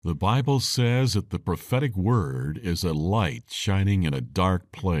The Bible says that the prophetic word is a light shining in a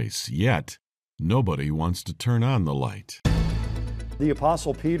dark place, yet nobody wants to turn on the light. The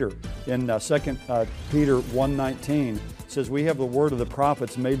Apostle Peter in 2 Peter 1:19 says, "We have the word of the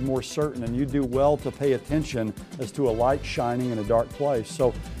prophets made more certain, and you do well to pay attention as to a light shining in a dark place."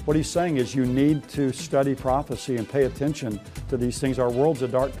 So what he's saying is you need to study prophecy and pay attention to these things. Our world's a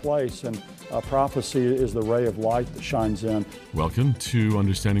dark place, and prophecy is the ray of light that shines in. Welcome to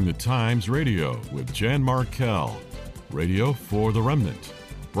Understanding the Times Radio with Jan Markell, Radio for the Remnant,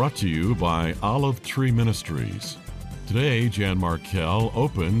 brought to you by Olive Tree Ministries. Today, Jan Markell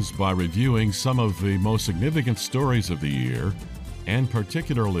opens by reviewing some of the most significant stories of the year, and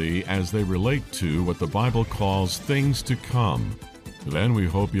particularly as they relate to what the Bible calls things to come. Then we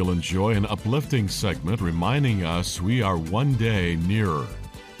hope you'll enjoy an uplifting segment reminding us we are one day nearer.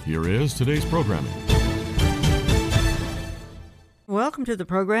 Here is today's programming. Welcome to the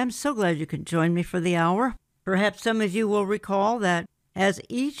program. So glad you could join me for the hour. Perhaps some of you will recall that as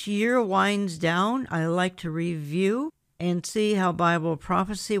each year winds down, I like to review and see how Bible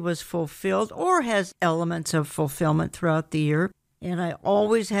prophecy was fulfilled or has elements of fulfillment throughout the year. And I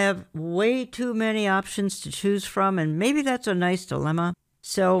always have way too many options to choose from, and maybe that's a nice dilemma.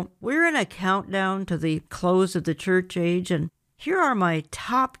 So we're in a countdown to the close of the church age, and here are my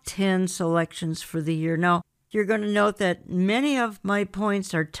top 10 selections for the year. Now, you're going to note that many of my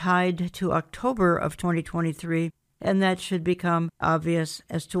points are tied to October of 2023, and that should become obvious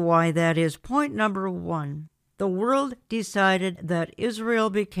as to why that is. Point number 1. The world decided that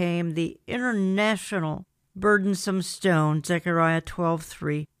Israel became the international burdensome stone, Zechariah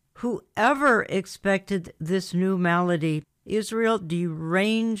 12:3. Whoever expected this new malady, Israel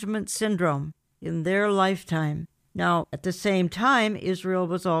derangement syndrome, in their lifetime? Now, at the same time, Israel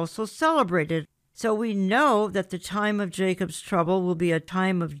was also celebrated. So we know that the time of Jacob's trouble will be a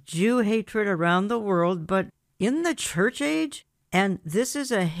time of Jew hatred around the world, but in the church age, and this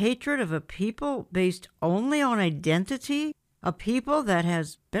is a hatred of a people based only on identity, a people that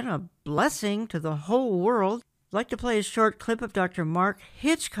has been a blessing to the whole world. I'd like to play a short clip of Dr. Mark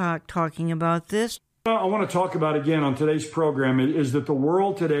Hitchcock talking about this. I want to talk about again on today's program is that the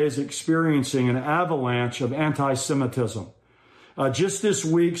world today is experiencing an avalanche of anti-Semitism. Just this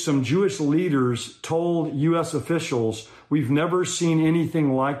week, some Jewish leaders told U.S. officials, "We've never seen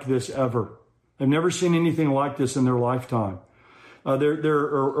anything like this ever." They've never seen anything like this in their lifetime.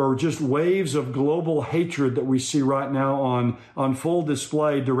 There are just waves of global hatred that we see right now on full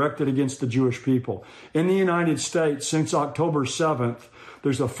display directed against the Jewish people. In the United States, since October 7th,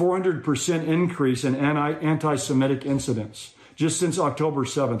 there's a 400% increase in anti-Semitic incidents. Just since October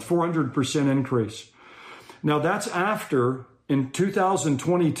 7th, 400% increase. Now that's after, in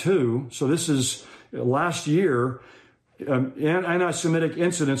 2022, so this is last year, anti-Semitic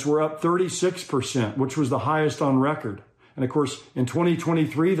incidents were up 36%, which was the highest on record. And of course, in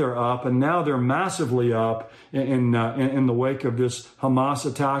 2023, they're up, and now they're massively up in the wake of this Hamas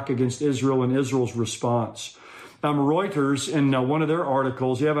attack against Israel and Israel's response. Reuters, in one of their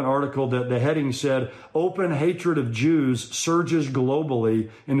articles, you have an article that the heading said, "Open hatred of Jews surges globally,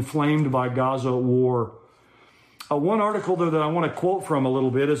 inflamed by Gaza war." One article there that I want to quote from a little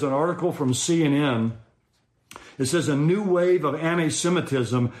bit is an article from CNN. It says, "A new wave of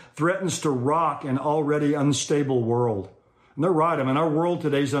anti-Semitism threatens to rock an already unstable world." And they're right. I mean, our world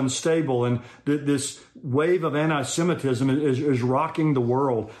today is unstable, and this wave of anti-Semitism is rocking the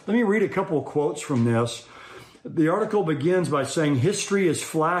world. Let me read a couple of quotes from this. The article begins by saying, "History is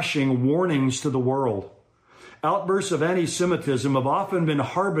flashing warnings to the world. Outbursts of anti-Semitism have often been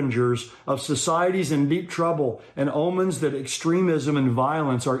harbingers of societies in deep trouble and omens that extremism and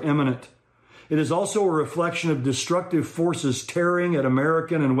violence are imminent. It is also a reflection of destructive forces tearing at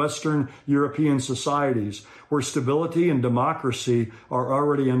American and Western European societies, where stability and democracy are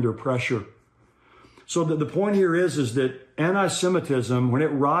already under pressure." So the point here is that anti-Semitism, when it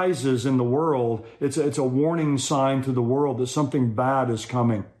rises in the world, it's a warning sign to the world that something bad is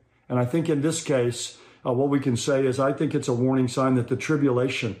coming. And I think in this case, what we can say is I think it's a warning sign that the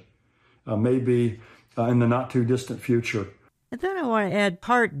tribulation may be in the not too distant future. And then I want to add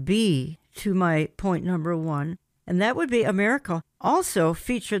part B to my point number 1, and that would be America also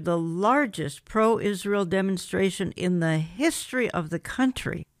featured the largest pro-Israel demonstration in the history of the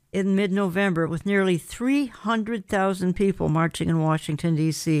country in mid-November, with nearly 300,000 people marching in Washington,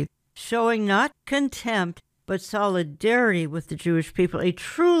 D.C., showing not contempt, but solidarity with the Jewish people. A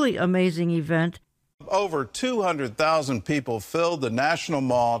truly amazing event. Over 200,000 people filled the National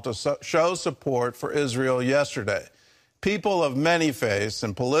Mall to show support for Israel yesterday. People of many faiths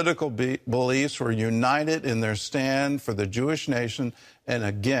and political beliefs were united in their stand for the Jewish nation and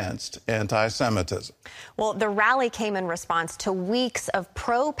against anti-Semitism. Well, the rally came in response to weeks of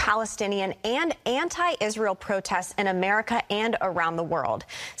pro-Palestinian and anti-Israel protests in America and around the world.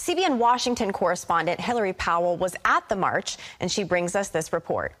 CBN Washington correspondent Hillary Powell was at the march, and she brings us this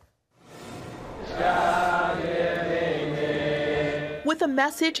report. With a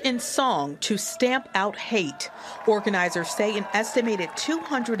message in song to stamp out hate, organizers say an estimated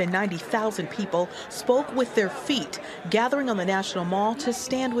 290,000 people spoke with their feet, gathering on the National Mall to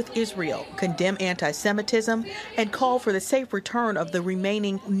stand with Israel, condemn anti-Semitism, and call for the safe return of the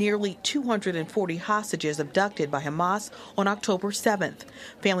remaining nearly 240 hostages abducted by Hamas on October 7th.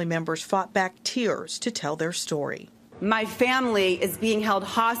 Family members fought back tears to tell their story. My family is being held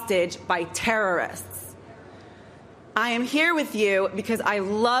hostage by terrorists. I am here with you because I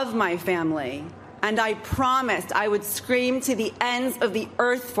love my family, and I promised I would scream to the ends of the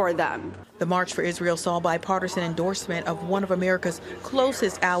earth for them. The March for Israel saw bipartisan endorsement of one of America's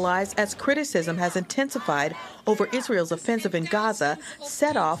closest allies as criticism has intensified over Israel's offensive in Gaza,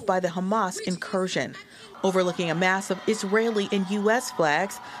 set off by the Hamas incursion. Overlooking a mass of Israeli and U.S.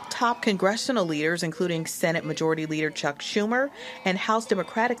 flags, top congressional leaders, including Senate Majority Leader Chuck Schumer and House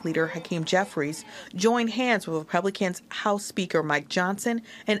Democratic Leader Hakeem Jeffries, joined hands with Republicans House Speaker Mike Johnson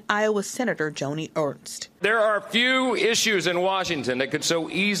and Iowa Senator Joni Ernst. There are few issues in Washington that could so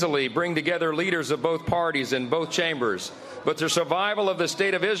easily bring together leaders of both parties in both chambers, but the survival of the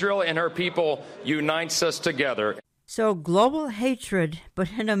state of Israel and her people unites us together. So global hatred,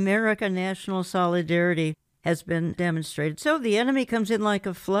 but in America, national solidarity has been demonstrated. So the enemy comes in like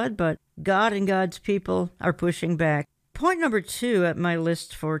a flood, but God and God's people are pushing back. Point number 2 at my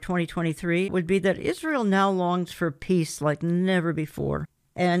list for 2023 would be that Israel now longs for peace like never before.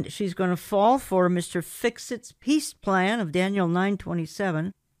 And she's going to fall for Mr. Fix-It's peace plan of Daniel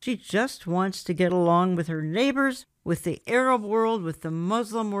 9:27. She just wants to get along with her neighbors, with the Arab world, with the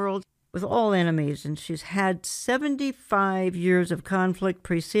Muslim world, with all enemies, and she's had 75 years of conflict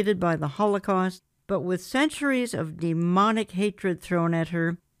preceded by the Holocaust, but with centuries of demonic hatred thrown at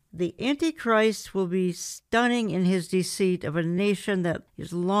her, the Antichrist will be stunning in his deceit of a nation that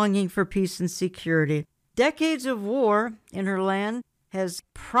is longing for peace and security. Decades of war in her land has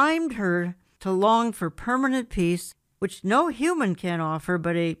primed her to long for permanent peace, which no human can offer,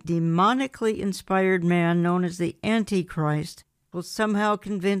 but a demonically inspired man known as the Antichrist will somehow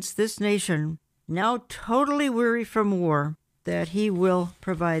convince this nation, now totally weary from war, that he will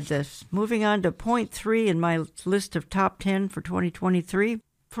provide this. Moving on to point 3 in my list of top 10 for 2023.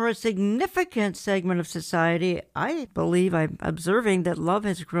 For a significant segment of society, I believe I'm observing that love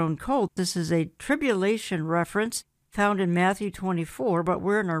has grown cold. This is a tribulation reference found in Matthew 24, but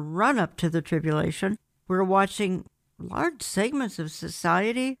we're in a run-up to the tribulation. We're watching large segments of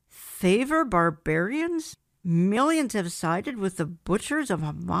society favor barbarians. Millions have sided with the butchers of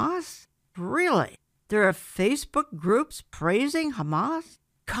Hamas? Really? There are Facebook groups praising Hamas?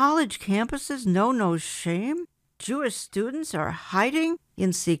 College campuses know no shame? Jewish students are hiding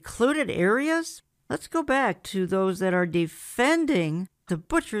in secluded areas? Let's go back to those that are defending the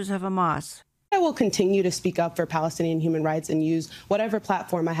butchers of Hamas. I will continue to speak up for Palestinian human rights and use whatever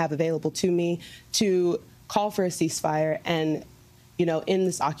platform I have available to me to call for a ceasefire and, in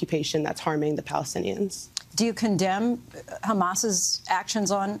this occupation that's harming the Palestinians. Do you condemn Hamas's actions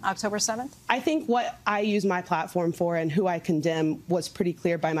on October 7th? I think what I use my platform for and who I condemn was pretty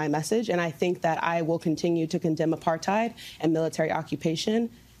clear by my message. And I think that I will continue to condemn apartheid and military occupation,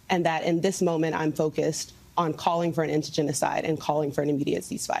 and that in this moment I'm focused on calling for an end to genocide and calling for an immediate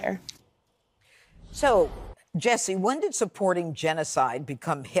ceasefire. So, Jesse, when did supporting genocide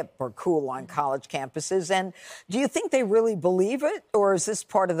become hip or cool on college campuses? And do you think they really believe it? Or is this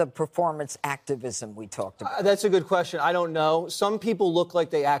part of the performance activism we talked about? That's a good question. I don't know. Some people look like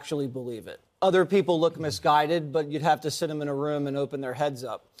they actually believe it. Other people look misguided, but you'd have to sit them in a room and open their heads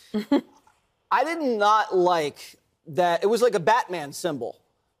up. I did not like that. It was like a Batman symbol.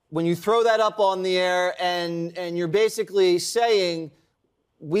 When you throw that up on the air and you're basically saying,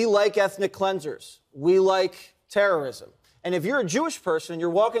 we like ethnic cleansers. We like terrorism. And if you're a Jewish person and you're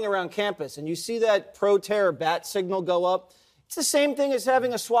walking around campus and you see that pro-terror bat signal go up, it's the same thing as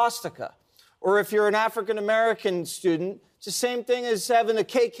having a swastika. Or if you're an African-American student, it's the same thing as having a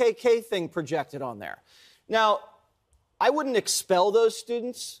KKK thing projected on there. Now, I wouldn't expel those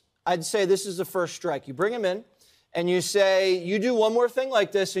students. I'd say this is the first strike. You bring them in and you say, you do one more thing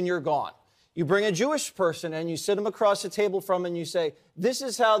like this and you're gone. You bring a Jewish person and you sit them across the table from and you say, this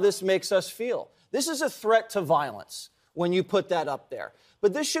is how this makes us feel. This is a threat to violence when you put that up there.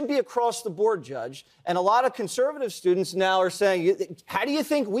 But this should be across the board, Judge. And a lot of conservative students now are saying, how do you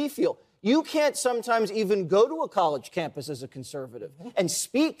think we feel? You can't sometimes even go to a college campus as a conservative and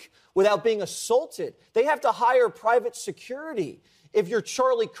speak without being assaulted. They have to hire private security if you're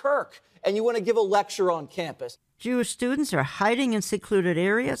Charlie Kirk and you want to give a lecture on campus. Jewish students are hiding in secluded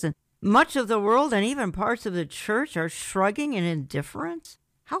areas, and much of the world and even parts of the church are shrugging in indifference.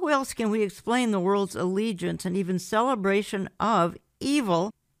 How else can we explain the world's allegiance and even celebration of evil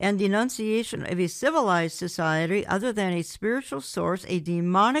and denunciation of a civilized society other than a spiritual source, a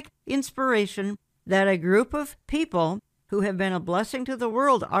demonic inspiration that a group of people who have been a blessing to the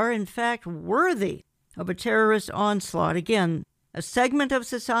world are in fact worthy of a terrorist onslaught? Again, a segment of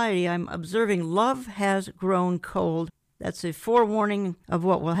society I'm observing, love has grown cold. That's a forewarning of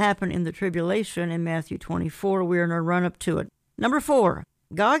what will happen in the tribulation in Matthew 24. We're in a run-up to it. Number 4,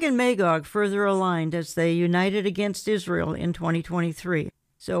 Gog and Magog further aligned as they united against Israel in 2023.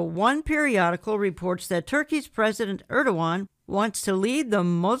 So one periodical reports that Turkey's President Erdogan wants to lead the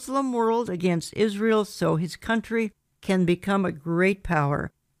Muslim world against Israel so his country can become a great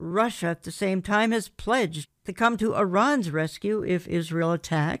power. Russia, at the same time, has pledged to come to Iran's rescue if Israel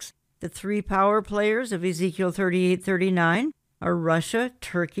attacks. The 3 power players of Ezekiel 38:39 are Russia,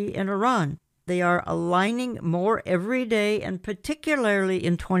 Turkey, and Iran. They are aligning more every day, and particularly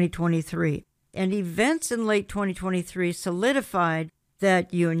in 2023. And events in late 2023 solidified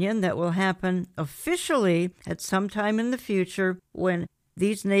that union that will happen officially at some time in the future when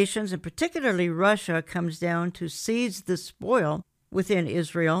these nations, and particularly Russia, comes down to seize the spoil within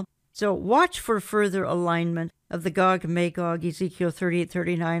Israel. So watch for further alignment of the Gog-Magog Ezekiel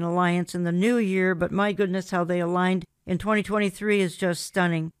 38:39 alliance in the new year, but my goodness, how they aligned in 2023 is just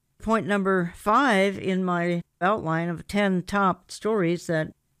stunning. Point number 5 in my outline of 10 top stories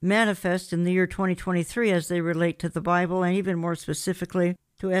that manifest in the year 2023 as they relate to the Bible and even more specifically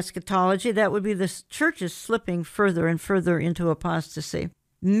to eschatology, that would be the churches slipping further and further into apostasy.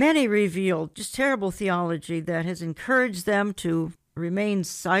 Many revealed just terrible theology that has encouraged them to remain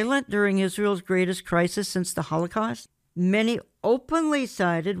silent during Israel's greatest crisis since the Holocaust. Many openly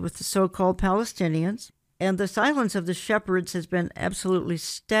sided with the so-called Palestinians, and the silence of the shepherds has been absolutely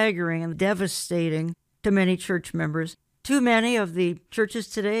staggering and devastating to many church members. Too many of the churches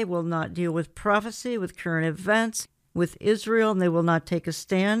today will not deal with prophecy, with current events, with Israel, and they will not take a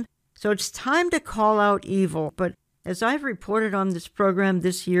stand. So it's time to call out evil. But as I've reported on this program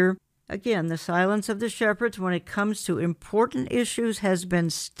this year, again, the silence of the shepherds when it comes to important issues has been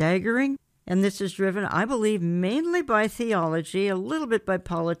staggering. And this is driven, I believe, mainly by theology, a little bit by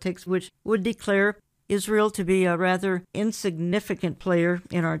politics, which would declare Israel to be a rather insignificant player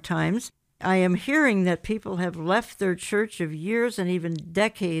in our times. I am hearing that people have left their church of years and even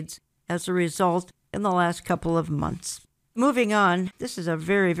decades as a result in the last couple of months. Moving on, this is a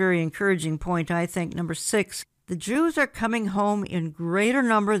very, very encouraging point, I think. Number 6, the Jews are coming home in greater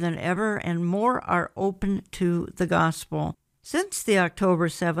number than ever, and more are open to the gospel. Since the October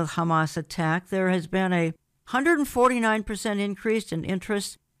 7th Hamas attack, there has been a 149% increase in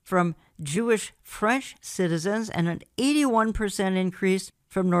interest from Jewish French citizens and an 81% increase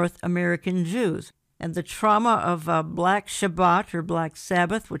from North American Jews. And the trauma of Black Shabbat, or Black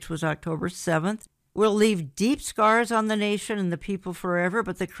Sabbath, which was October 7th, will leave deep scars on the nation and the people forever,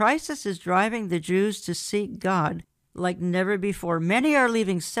 but the crisis is driving the Jews to seek God like never before. Many are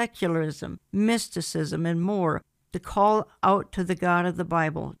leaving secularism, mysticism, and more to call out to the God of the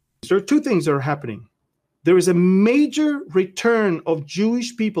Bible. There are 2 things that are happening. There is a major return of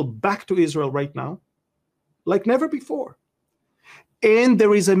Jewish people back to Israel right now, like never before. And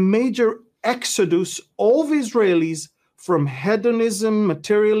there is a major exodus of Israelis from hedonism,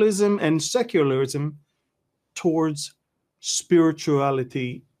 materialism, and secularism towards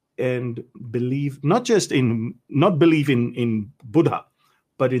spirituality and believe, not believe in Buddha,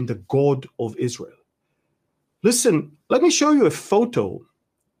 but in the God of Israel. Listen, let me show you a photo.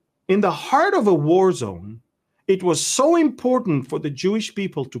 In the heart of a war zone, it was so important for the Jewish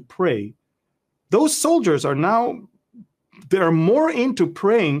people to pray. Those soldiers are now, they're more into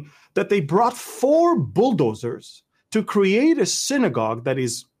praying that they brought 4 bulldozers to create a synagogue that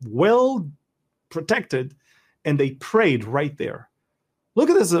is well protected, and they prayed right there. Look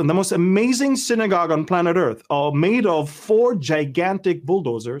at this, the most amazing synagogue on planet Earth, made of 4 gigantic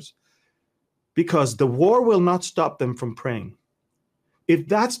bulldozers, because the war will not stop them from praying. If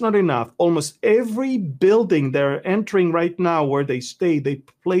that's not enough, almost every building they're entering right now where they stay, they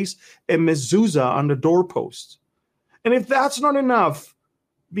place a mezuzah on the doorpost. And if that's not enough,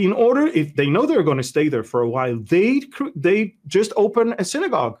 if they know they're going to stay there for a while, they just open a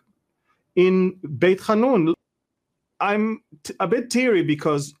synagogue in Beit Hanun. I'm a bit teary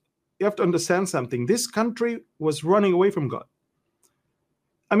because you have to understand something. This country was running away from God.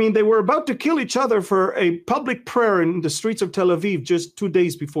 I mean, they were about to kill each other for a public prayer in the streets of Tel Aviv just 2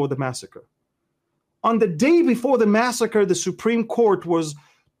 days before the massacre. On the day before the massacre, the Supreme Court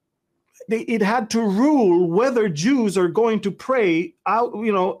it had to rule whether Jews are going to pray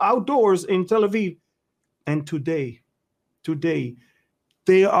outdoors in Tel Aviv. And today,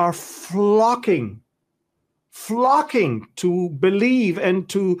 they are flocking to believe and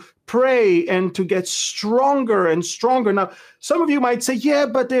to pray and to get stronger and stronger. Now, some of you might say, yeah,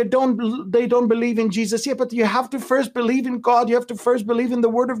 but they don't believe in Jesus. Yeah, but you have to first believe in God. You have to first believe in the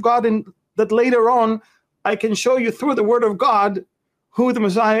Word of God, and that later on, I can show you through the Word of God who the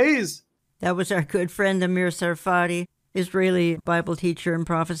Messiah is. That was our good friend Amir Tsarfati, Israeli Bible teacher and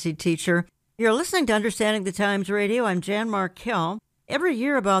prophecy teacher. You're listening to Understanding the Times Radio. I'm Jan Markell. Every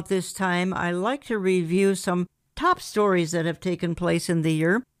year about this time, I like to review some top stories that have taken place in the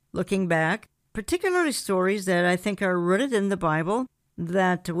year, looking back, particularly stories that I think are rooted in the Bible,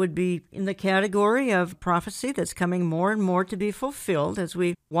 that would be in the category of prophecy that's coming more and more to be fulfilled as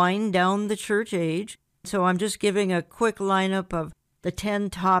we wind down the church age. So I'm just giving a quick lineup of the 10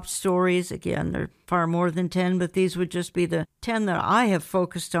 top stories. Again, there are far more than 10, but these would just be the 10 that I have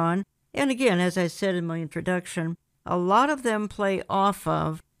focused on. And again, as I said in my introduction, a lot of them play off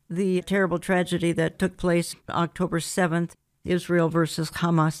of the terrible tragedy that took place October 7th, Israel versus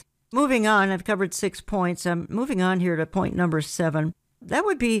Hamas. Moving on, I've covered 6 points. I'm moving on here to point number 7. That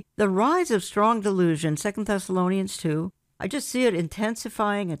would be the rise of strong delusion, 2 Thessalonians 2. I just see it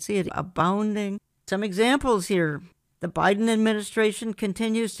intensifying. I see it abounding. Some examples here. The Biden administration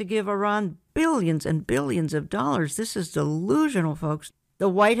continues to give Iran billions and billions of dollars. This is delusional, folks. The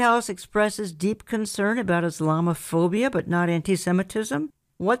White House expresses deep concern about Islamophobia, but not anti-Semitism.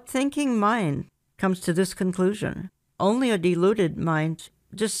 What thinking mind comes to this conclusion? Only a deluded mind,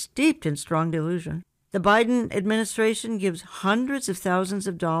 just steeped in strong delusion. The Biden administration gives hundreds of thousands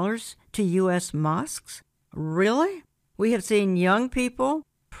of dollars to U.S. mosques? Really? We have seen young people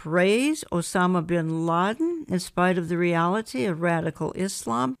praise Osama bin Laden in spite of the reality of radical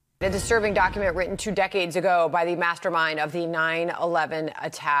Islam. A disturbing document written 2 decades ago by the mastermind of the 9/11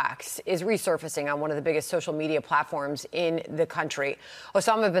 attacks is resurfacing on one of the biggest social media platforms in the country.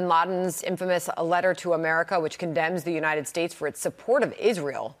 Osama bin Laden's infamous letter to America, which condemns the United States for its support of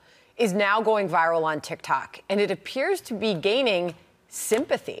Israel, is now going viral on TikTok, and it appears to be gaining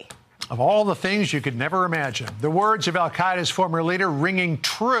sympathy. Of all the things you could never imagine, the words of al-Qaeda's former leader ringing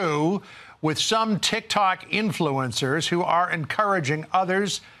true with some TikTok influencers who are encouraging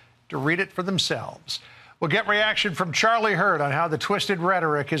others to read it for themselves. We'll get reaction from Charlie Hurd on how the twisted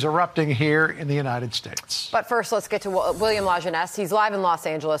rhetoric is erupting here in the United States. But first, let's get to William Lajeunesse. He's live in Los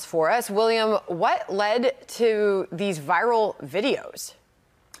Angeles for us. William, what led to these viral videos?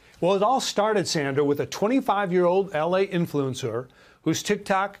 Well, it all started, Sandra, with a 25-year-old L.A. influencer whose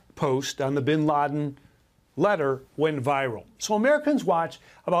TikTok post on the bin Laden letter went viral. So Americans watch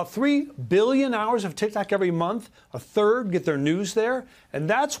about 3 billion hours of TikTok every month. A third get their news there. And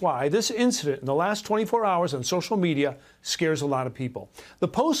that's why this incident in the last 24 hours on social media scares a lot of people. The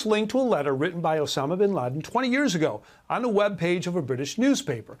post linked to a letter written by Osama bin Laden 20 years ago on the webpage of a British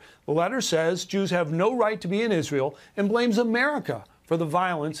newspaper. The letter says Jews have no right to be in Israel and blames America for the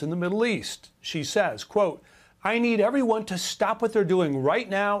violence in the Middle East. She says, quote, "I need everyone to stop what they're doing right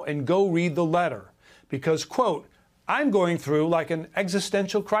now and go read the letter. Because, quote, I'm going through like an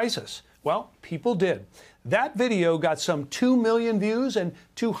existential crisis." Well, people did. That video got some 2 million views and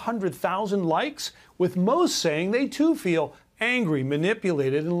 200,000 likes, with most saying they too feel angry,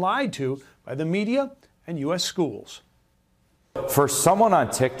 manipulated, and lied to by the media and U.S. schools. For someone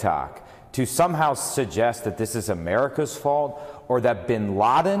on TikTok to somehow suggest that this is America's fault or that bin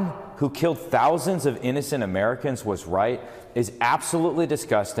Laden, who killed thousands of innocent Americans, was right is absolutely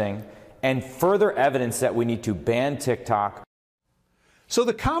disgusting and further evidence that we need to ban TikTok. So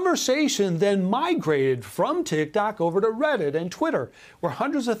the conversation then migrated from TikTok over to Reddit and Twitter, where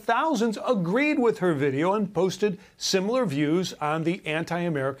hundreds of thousands agreed with her video and posted similar views on the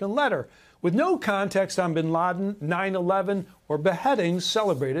anti-American letter, with no context on bin Laden, 9/11, or beheadings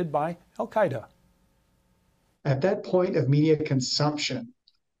celebrated by al-Qaeda. At that point of media consumption,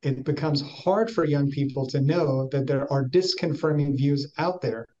 it becomes hard for young people to know that there are disconfirming views out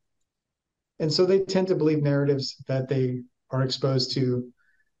there. And so they tend to believe narratives that they are exposed to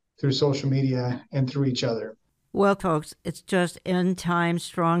through social media and through each other. Well, folks, it's just end time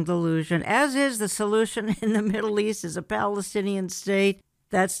strong delusion, as is the solution in the Middle East is a Palestinian state.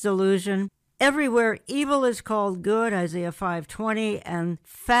 That's delusion. Everywhere evil is called good, Isaiah 5:20, and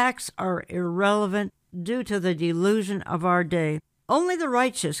facts are irrelevant. due to the delusion of our day. Only the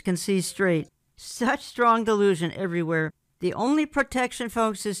righteous can see straight. Such strong delusion everywhere. The only protection,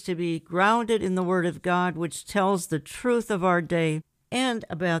 folks, is to be grounded in the Word of God, which tells the truth of our day and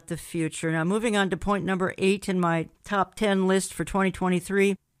about the future. Now, moving on to point number 8 in my top 10 list for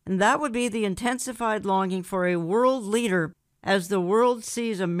 2023, and that would be the intensified longing for a world leader as the world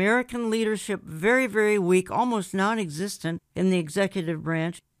sees American leadership very, very weak, almost non-existent in the executive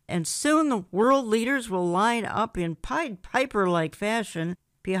branch. And soon the world leaders will line up in Pied Piper-like fashion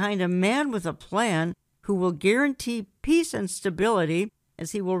behind a man with a plan who will guarantee peace and stability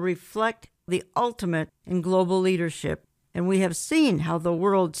as he will reflect the ultimate in global leadership. And we have seen how the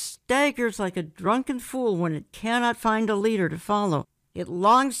world staggers like a drunken fool when it cannot find a leader to follow. It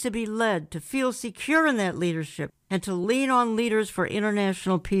longs to be led, to feel secure in that leadership, and to lean on leaders for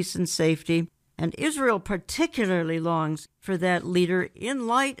international peace and safety. And Israel particularly longs for that leader in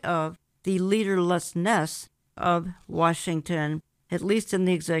light of the leaderlessness of Washington, at least in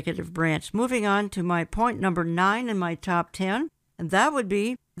the executive branch. Moving on to my point number 9 in my top 10, and that would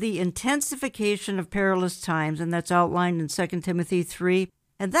be the intensification of perilous times, and that's outlined in 2 Timothy 3.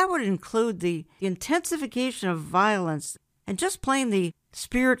 And that would include the intensification of violence and just plain the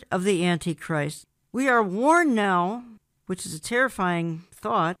spirit of the Antichrist. We are warned now, which is a terrifying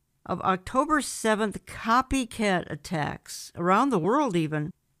thought, of October 7th copycat attacks around the world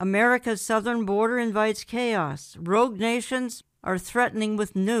even. America's southern border invites chaos. Rogue nations are threatening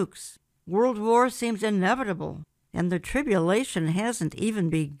with nukes. World war seems inevitable, and the tribulation hasn't even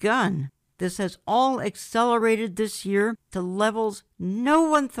begun. This has all accelerated this year to levels no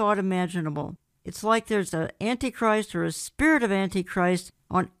one thought imaginable. It's like there's an Antichrist or a spirit of Antichrist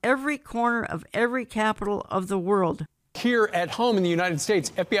on every corner of every capital of the world. Here at home in the United States,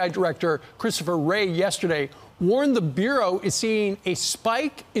 FBI Director Christopher Wray yesterday warned the Bureau is seeing a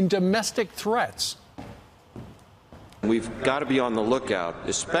spike in domestic threats. We've got to be on the lookout,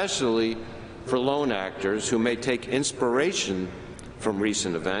 especially for lone actors who may take inspiration from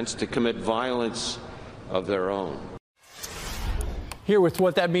recent events to commit violence of their own. Here with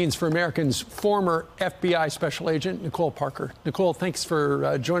what that means for Americans, former FBI Special Agent Nicole Parker. Nicole, thanks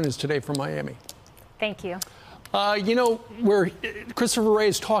for joining us today from Miami. Thank you. Where Christopher Wray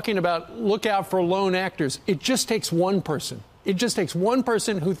is talking about look out for lone actors, it just takes one person. It just takes one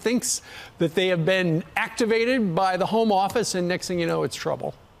person who thinks that they have been activated by the Home Office, and next thing you know, it's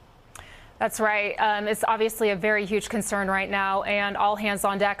trouble. That's right. It's obviously a very huge concern right now, and all hands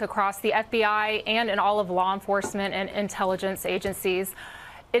on deck across the FBI and in all of law enforcement and intelligence agencies.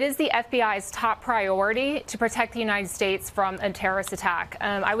 It is the FBI's top priority to protect the United States from a terrorist attack.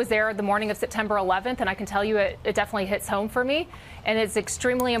 I was there the morning of September 11th, and I can tell you it definitely hits home for me. And it's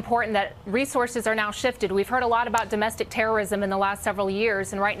extremely important that resources are now shifted. We've heard a lot about domestic terrorism in the last several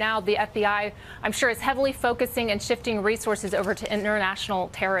years, and right now the FBI, I'm sure, is heavily focusing and shifting resources over to international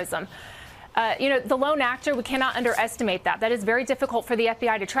terrorism. The lone actor, we cannot underestimate that. That is very difficult for the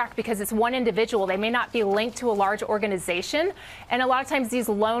FBI to track because it's one individual. They may not be linked to a large organization. And a lot of times these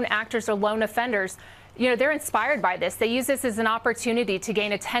lone actors or lone offenders, they're inspired by this. They use this as an opportunity to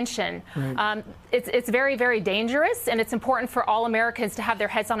gain attention. Right. It's very, very dangerous, and it's important for all Americans to have their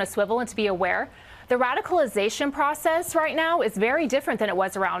heads on a swivel and to be aware. The radicalization process right now is very different than it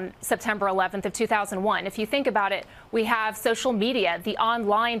was around September 11th of 2001. If you think about it, we have social media. The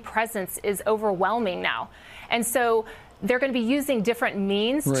online presence is overwhelming now. And so they're going to be using different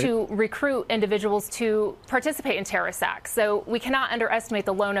means to recruit individuals to participate in terrorist acts. So we cannot underestimate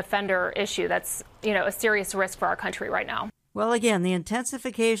the lone offender issue. That's, a serious risk for our country right now. Well, again, the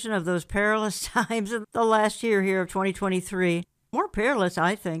intensification of those perilous times of the last year here of 2023, more perilous,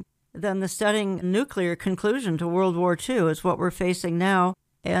 I think, than the stunning nuclear conclusion to World War II is what we're facing now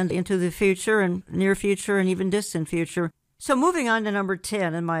and into the future and near future and even distant future. So moving on to number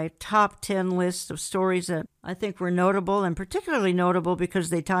 10 in my top 10 list of stories that I think were notable, and particularly notable because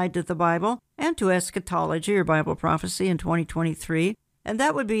they tied to the Bible and to eschatology or Bible prophecy in 2023. And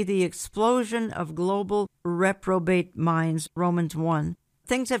that would be the explosion of global reprobate minds, Romans 1.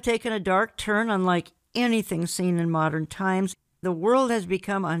 Things have taken a dark turn unlike anything seen in modern times. The world has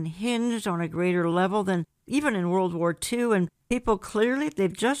become unhinged on a greater level than even in World War II, and people clearly,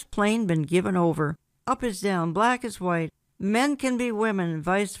 they've just plain been given over. Up is down, black is white, men can be women, and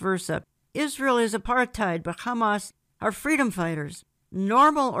vice versa. Israel is apartheid, but Hamas are freedom fighters.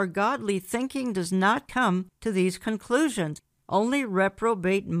 Normal or godly thinking does not come to these conclusions. Only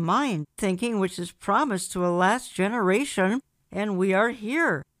reprobate mind thinking, which is promised to a last generation, and we are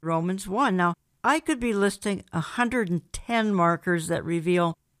here. Romans 1. Now, I could be listing 110 markers that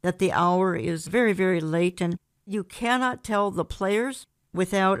reveal that the hour is very, very late, and you cannot tell the players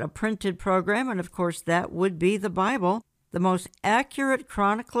without a printed program, and of course that would be the Bible, the most accurate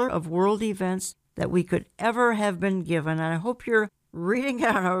chronicler of world events that we could ever have been given. And I hope you're reading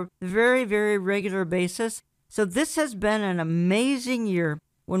it on a very, very regular basis. So this has been an amazing year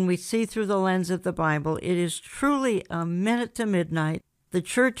when we see through the lens of the Bible. It is truly a minute to midnight. The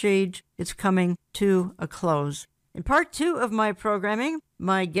church age is coming to a close. In part 2 of my programming,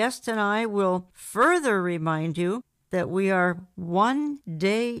 my guest and I will further remind you that we are one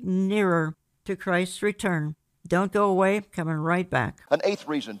day nearer to Christ's return. Don't go away. Coming right back. An eighth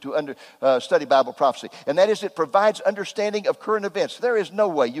reason to study Bible prophecy, and that is it provides understanding of current events. There is no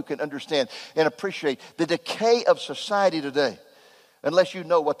way you can understand and appreciate the decay of society today unless you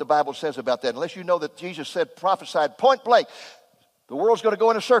know what the Bible says about that, unless you know that Jesus said, prophesied point blank, the world's going to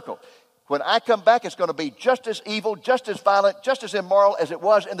go in a circle. When I come back, it's going to be just as evil, just as violent, just as immoral as it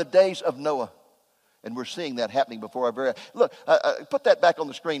was in the days of Noah. And we're seeing that happening before our very eyes. Look, put that back on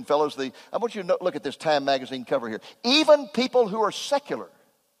the screen, fellows. I want you to look at this Time magazine cover here. Even people who are secular,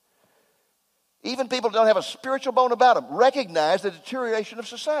 even people who don't have a spiritual bone about them, recognize the deterioration of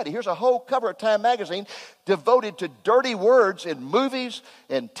society. Here's a whole cover of Time magazine devoted to dirty words in movies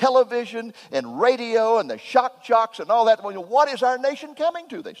and television and radio and the shock jocks and all that. What is our nation coming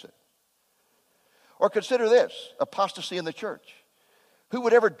to, they said. Or consider this, apostasy in the church. Who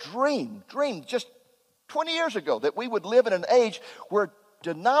would ever dream just 20 years ago that we would live in an age where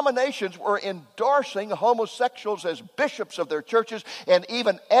denominations were endorsing homosexuals as bishops of their churches and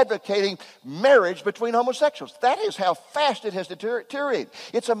even advocating marriage between homosexuals? That is how fast it has deteriorated.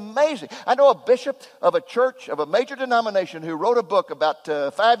 It's amazing. I know a bishop of a church, of a major denomination, who wrote a book about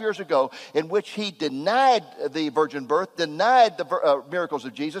 5 years ago in which he denied the virgin birth, denied the miracles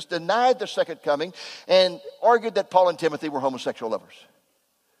of Jesus, denied the second coming, and argued that Paul and Timothy were homosexual lovers.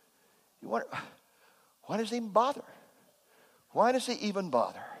 You wonder, why does he even bother? Why does he even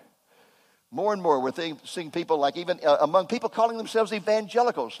bother? More and more we're seeing people, like even among people calling themselves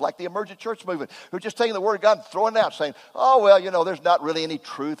evangelicals, like the emergent church movement, who are just taking the word of God and throwing it out, saying, oh, well, there's not really any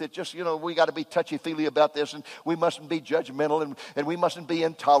truth. It's just, we got to be touchy-feely about this, and we mustn't be judgmental, and we mustn't be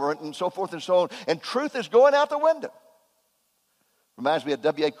intolerant, and so forth and so on. And truth is going out the window. Reminds me of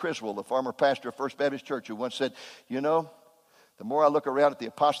W.A. Criswell, the former pastor of First Baptist Church, who once said, the more I look around at the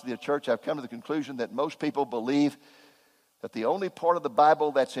apostasy of the church, I've come to the conclusion that most people believe that the only part of the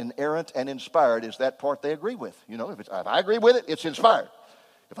Bible that's inerrant and inspired is that part they agree with. If I agree with it, it's inspired.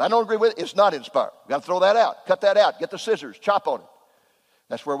 If I don't agree with it, it's not inspired. We've got to throw that out, cut that out, get the scissors, chop on it.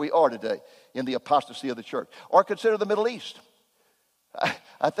 That's where we are today in the apostasy of the church. Or consider the Middle East.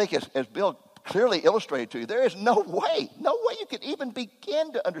 I think as Bill clearly illustrated to you, there is no way you can even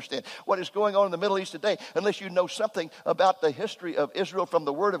begin to understand what is going on in the Middle East today unless you know something about the history of Israel from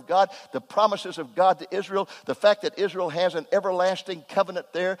the Word of God, the promises of God to Israel, the fact that Israel has an everlasting covenant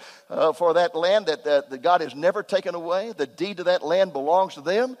there for that land that God has never taken away. The deed to that land belongs to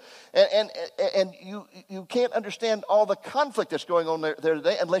them. And you can't understand all the conflict that's going on there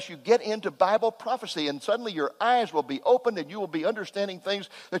today unless you get into Bible prophecy, and suddenly your eyes will be opened and you will be understanding things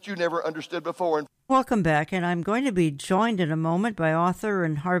that you never understood before. Welcome back, and I'm going to be joined in a moment by author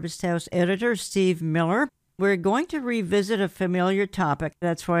and Harvest House editor Steve Miller. We're going to revisit a familiar topic.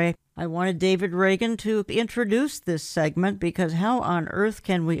 That's why I wanted David Reagan to introduce this segment, because how on earth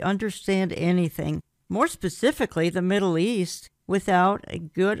can we understand anything, more specifically the Middle East, without a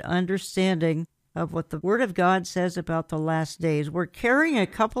good understanding of what the Word of God says about the last days? We're carrying a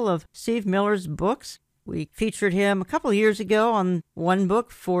couple of Steve Miller's books. We featured him a couple of years ago on one book,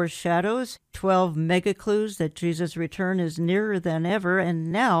 Foreshadows, 12 Mega Clues that Jesus' return is nearer than ever.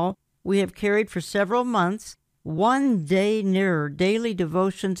 And now we have carried for several months, One Day Nearer, Daily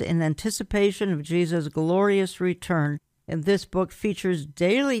Devotions in Anticipation of Jesus' Glorious Return. And this book features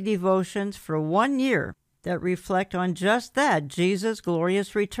daily devotions for 1 year that reflect on just that, Jesus'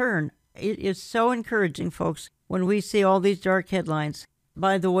 glorious return. It is so encouraging, folks, when we see all these dark headlines.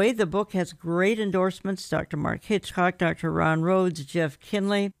 By the way, the book has great endorsements, Dr. Mark Hitchcock, Dr. Ron Rhodes, Jeff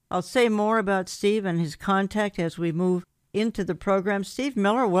Kinley. I'll say more about Steve and his contact as we move into the program. Steve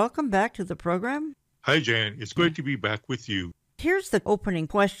Miller, welcome back to the program. Hi, Jan. It's great to be back with you. Here's the opening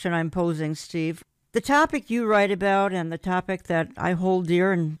question I'm posing, Steve. The topic you write about and the topic that I hold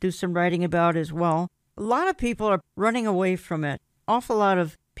dear and do some writing about as well, a lot of people are running away from it. Awful lot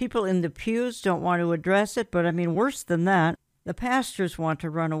of people in the pews don't want to address it, but worse than that, the pastors want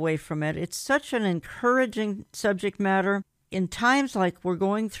to run away from it. It's such an encouraging subject matter. In times like we're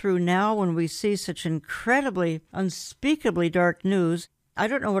going through now, when we see such incredibly, unspeakably dark news, I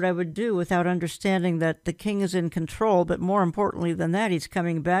don't know what I would do without understanding that the King is in control, but more importantly than that, he's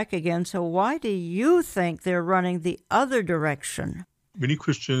coming back again. So why do you think they're running the other direction? many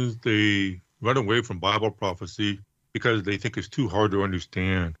Christians, they run away from Bible prophecy because they think it's too hard to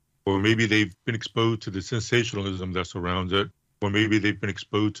understand. Or maybe they've been exposed to the sensationalism that surrounds it. Or maybe they've been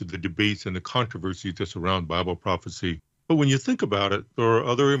exposed to the debates and the controversies that surround Bible prophecy. But when you think about it, there are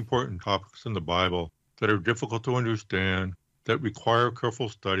other important topics in the Bible that are difficult to understand, that require careful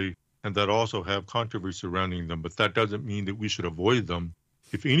study, and that also have controversy surrounding them. But that doesn't mean that we should avoid them.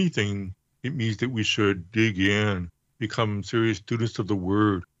 If anything, it means that we should dig in, become serious students of the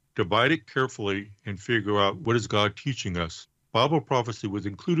Word, divide it carefully, and figure out what is God teaching us. Bible prophecy was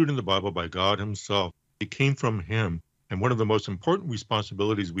included in the Bible by God himself. It came from him. And one of the most important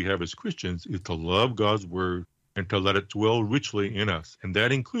responsibilities we have as Christians is to love God's Word and to let it dwell richly in us. And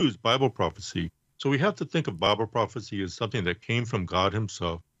that includes Bible prophecy. So we have to think of Bible prophecy as something that came from God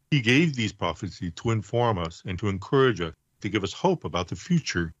himself. He gave these prophecies to inform us and to encourage us, to give us hope about the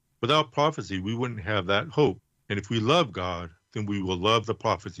future. Without prophecy, we wouldn't have that hope. And if we love God, then we will love the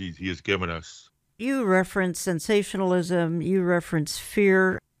prophecies he has given us. You reference sensationalism, you reference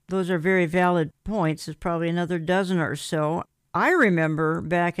fear. Those are very valid points. There's probably another dozen or so. I remember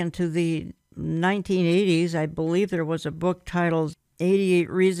back into the 1980s, I believe there was a book titled 88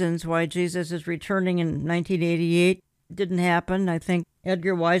 Reasons Why Jesus is Returning in 1988. Didn't happen. I think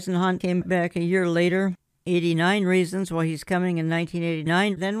Edgar Whisenant came back a year later. 89 Reasons Why He's Coming in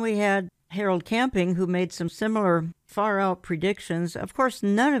 1989. Then we had Harold Camping, who made some similar far-out predictions, of course,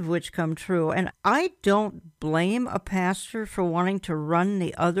 none of which come true. And I don't blame a pastor for wanting to run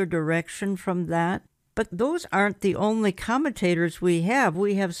the other direction from that. But those aren't the only commentators we have.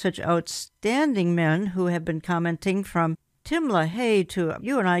 We have such outstanding men who have been commenting, from Tim LaHaye to,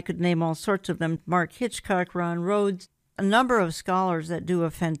 you and I could name all sorts of them, Mark Hitchcock, Ron Rhodes, a number of scholars that do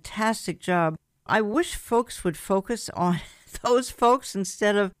a fantastic job. I wish folks would focus on those folks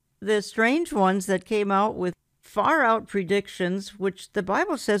instead of the strange ones that came out with far-out predictions, which the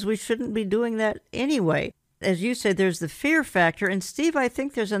Bible says we shouldn't be doing that anyway. As you said, there's the fear factor. And Steve, I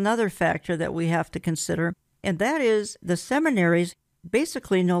think there's another factor that we have to consider, and that is the seminaries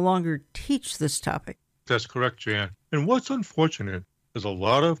basically no longer teach this topic. That's correct, Jan. And what's unfortunate is a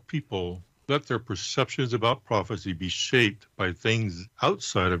lot of people let their perceptions about prophecy be shaped by things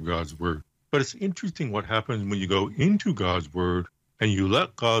outside of God's Word. But it's interesting what happens when you go into God's Word and you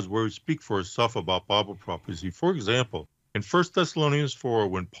let God's Word speak for itself about Bible prophecy. For example, in 1 Thessalonians 4,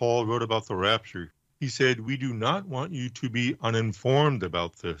 when Paul wrote about the rapture, he said, "We do not want you to be uninformed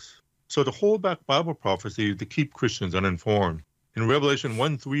about this." So to hold back Bible prophecy is to keep Christians uninformed. In Revelation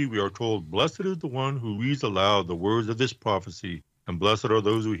 1:3, we are told, "Blessed is the one who reads aloud the words of this prophecy, and blessed are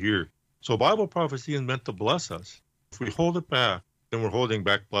those who hear." So Bible prophecy is meant to bless us. If we hold it back, then we're holding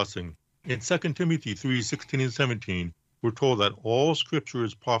back blessing. In 2 Timothy 3:16 and 17, we're told that all Scripture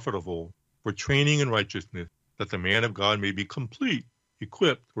is profitable for training in righteousness, that the man of God may be complete,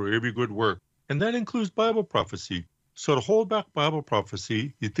 equipped for every good work. And that includes Bible prophecy. So to hold back Bible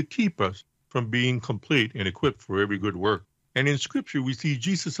prophecy is to keep us from being complete and equipped for every good work. And in Scripture, we see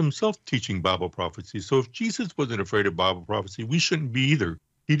Jesus himself teaching Bible prophecy. So if Jesus wasn't afraid of Bible prophecy, we shouldn't be either.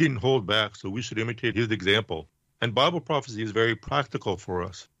 He didn't hold back, so we should imitate his example. And Bible prophecy is very practical for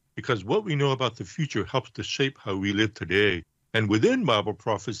us, because what we know about the future helps to shape how we live today. And within Bible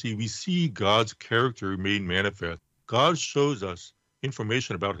prophecy, we see God's character made manifest. God shows us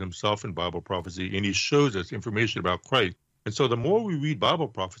information about himself in Bible prophecy, and he shows us information about Christ. And so the more we read Bible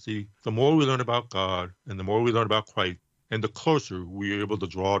prophecy, the more we learn about God, and the more we learn about Christ, and the closer we are able to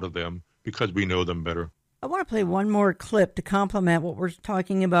draw to them because we know them better. I want to play one more clip to complement what we're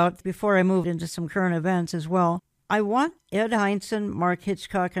talking about before I move into some current events as well. I want Ed Hindson, Mark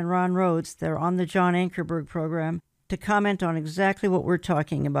Hitchcock, and Ron Rhodes, they're on the John Ankerberg program, to comment on exactly what we're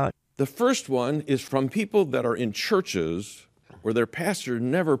talking about. The first one is from people that are in churches where their pastor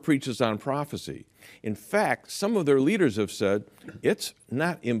never preaches on prophecy. In fact, some of their leaders have said it's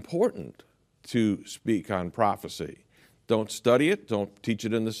not important to speak on prophecy. Don't study it. Don't teach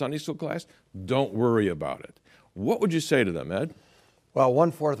it in the Sunday school class. Don't worry about it. What would you say to them, Ed? Well,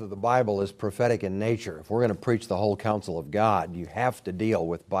 1/4 of the Bible is prophetic in nature. If we're going to preach the whole counsel of God, you have to deal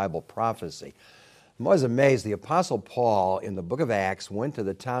with Bible prophecy. I'm always amazed. The Apostle Paul in the book of Acts went to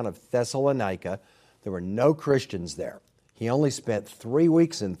the town of Thessalonica. There were no Christians there. He only spent 3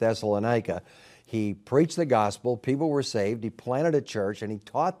 weeks in Thessalonica. He preached the gospel. People were saved. He planted a church, and he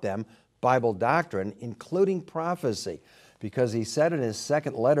taught them Bible doctrine, including prophecy, because he said in his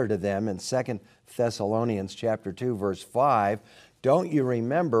second letter to them in 2 Thessalonians chapter 2, verse 5, "Don't you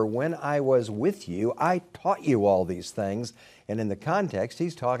remember when I was with you, I taught you all these things?" And in the context,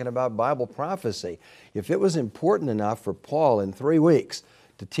 he's talking about Bible prophecy. If it was important enough for Paul in 3 weeks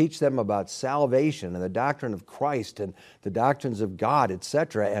to teach them about salvation and the doctrine of Christ and the doctrines of God,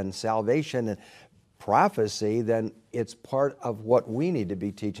 etc., and salvation and prophecy, then it's part of what we need to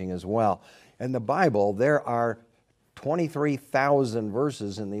be teaching as well. In the Bible, there are 23,000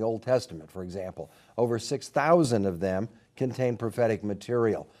 verses in the Old Testament, for example. Over 6,000 of them contain prophetic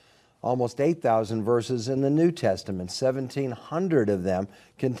material. Almost 8,000 verses in the New Testament. 1,700 of them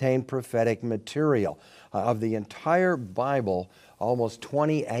contain prophetic material. Of the entire Bible, almost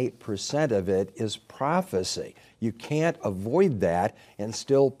 28% of it is prophecy. You can't avoid that and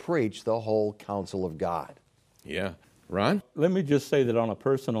still preach the whole counsel of God. Yeah. Ron? Let me just say that on a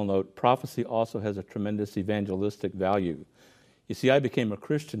personal note, prophecy also has a tremendous evangelistic value. You see, I became a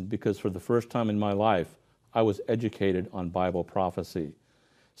Christian because for the first time in my life, I was educated on Bible prophecy.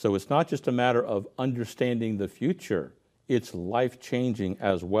 So it's not just a matter of understanding the future, it's life-changing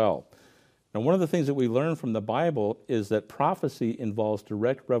as well. Now, one of the things that we learn from the Bible is that prophecy involves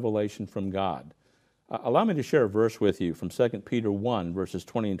direct revelation from God. Allow me to share a verse with you from 2 Peter 1, verses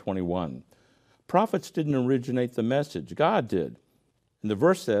 20 and 21. Prophets didn't originate the message, God did. And the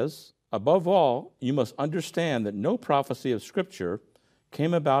verse says, above all, you must understand that no prophecy of Scripture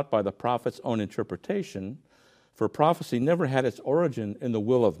came about by the prophet's own interpretation, for prophecy never had its origin in the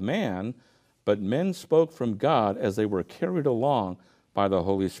will of man, but men spoke from God as they were carried along by the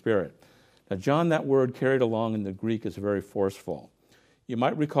Holy Spirit. Now, John, that word carried along in the Greek is very forceful. You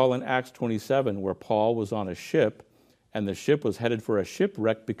might recall in Acts 27 where Paul was on a ship, and the ship was headed for a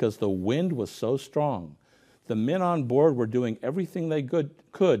shipwreck because the wind was so strong. The men on board were doing everything they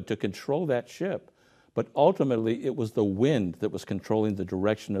could to control that ship, but ultimately it was the wind that was controlling the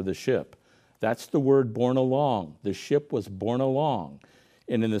direction of the ship. That's the word borne along. The ship was borne along.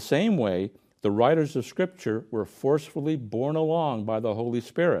 And in the same way, the writers of Scripture were forcefully borne along by the Holy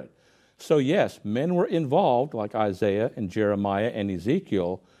Spirit. So yes, men were involved, like Isaiah and Jeremiah and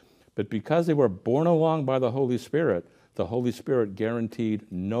Ezekiel, but because they were borne along by the Holy Spirit guaranteed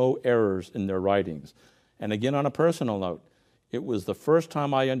no errors in their writings. And again, on a personal note, it was the first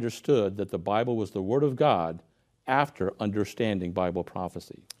time I understood that the Bible was the Word of God after understanding Bible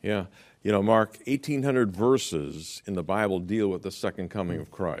prophecy. Yeah. You know, Mark, 1,800 verses in the Bible deal with the second coming of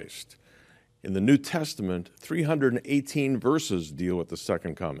Christ. In the New Testament, 318 verses deal with the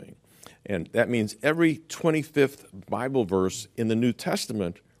second coming. And that means every 25th Bible verse in the New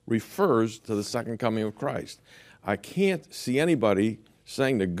Testament refers to the second coming of Christ. I can't see anybody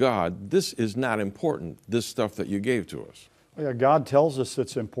saying to God, this is not important, this stuff that you gave to us. Yeah, God tells us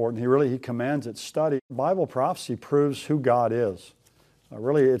it's important. He commands its study. Bible prophecy proves who God is.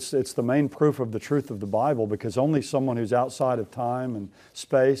 Really, it's the main proof of the truth of the Bible, because only someone who's outside of time and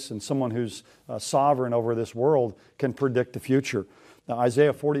space and someone who's sovereign over this world can predict the future. Now,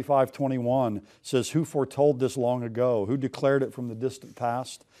 Isaiah 45:21 says, who foretold this long ago? Who declared it from the distant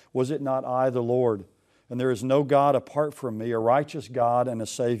past? Was it not I, the Lord? And there is no God apart from me, a righteous God and a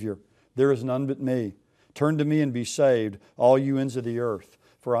Savior. There is none but me. Turn to me and be saved, all you ends of the earth.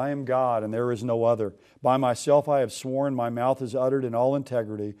 For I am God, and there is no other. By myself I have sworn, my mouth has uttered in all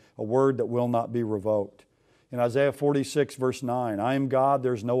integrity a word that will not be revoked. In Isaiah 46, verse 9, I am God,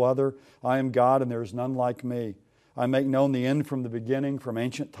 there is no other. I am God, and there is none like me. I make known the end from the beginning, from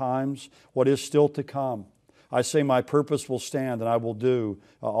ancient times, what is still to come. I say my purpose will stand, and I will do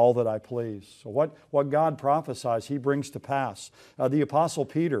all that I please. So what God prophesies, He brings to pass. The Apostle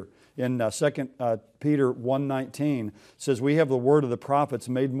Peter, in 2 Peter 1:19 says, we have the word of the prophets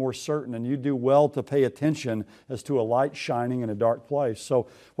made more certain, and you do well to pay attention as to a light shining in a dark place. So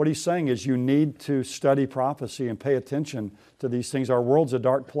what he's saying is you need to study prophecy and pay attention to these things. Our world's a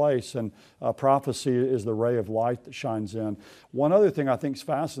dark place, and prophecy is the ray of light that shines in. One other thing I think is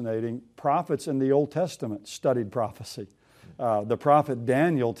fascinating, prophets in the Old Testament studied prophecy. The prophet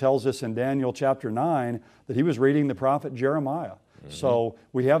Daniel tells us in Daniel chapter 9 that he was reading the prophet Jeremiah. Mm-hmm. So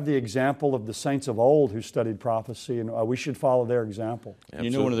we have the example of the saints of old who studied prophecy, and we should follow their example. Absolutely.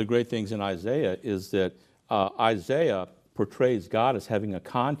 You know, one of the great things in Isaiah is that Isaiah portrays God as having a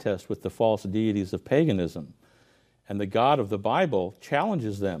contest with the false deities of paganism. And the God of the Bible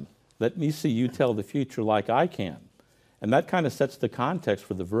challenges them. Let me see you tell the future like I can. And that kind of sets the context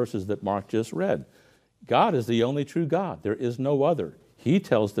for the verses that Mark just read. God is the only true God. There is no other. He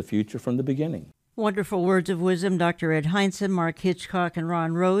tells the future from the beginning. Wonderful words of wisdom, Dr. Ed Hindson, Mark Hitchcock, and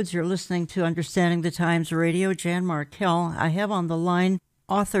Ron Rhodes. You're listening to Understanding the Times Radio. Jan Markell. I have on the line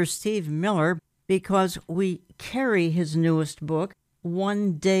author Steve Miller, because we carry his newest book,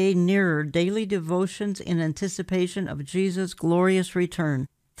 One Day Nearer, Daily Devotions in Anticipation of Jesus' Glorious Return.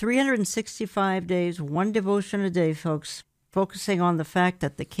 365 days, one devotion a day, folks, focusing on the fact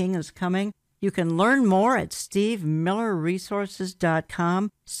that the King is coming. You can learn more at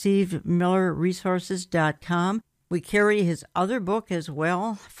SteveMillerResources.com, SteveMillerResources.com. We carry his other book as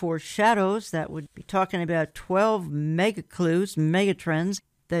well, Foreshadows, that would be talking about 12 mega clues, mega trends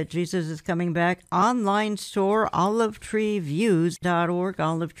that Jesus is coming back. Online store, olivetreeviews.org,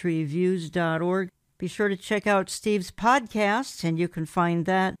 olivetreeviews.org. Be sure to check out Steve's podcast, and you can find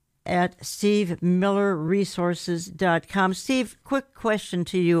that at SteveMillerResources.com. Steve, quick question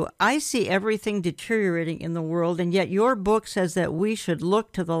to you. I see everything deteriorating in the world, and yet your book says that we should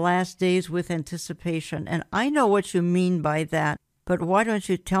look to the last days with anticipation. And I know what you mean by that, but why don't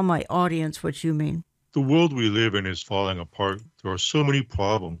you tell my audience what you mean? The world we live in is falling apart. There are so many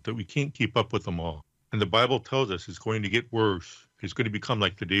problems that we can't keep up with them all. And the Bible tells us it's going to get worse. It's going to become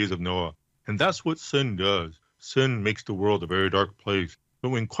like the days of Noah. And that's what sin does. Sin makes the world a very dark place. But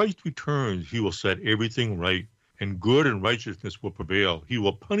when Christ returns, he will set everything right, and good and righteousness will prevail. He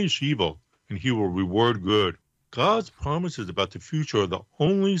will punish evil, and he will reward good. God's promises about the future are the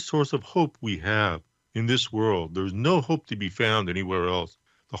only source of hope we have in this world. There's no hope to be found anywhere else.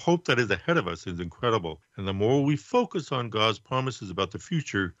 The hope that is ahead of us is incredible. And the more we focus on God's promises about the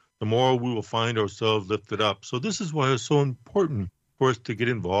future, the more we will find ourselves lifted up. So this is why it's so important for us to get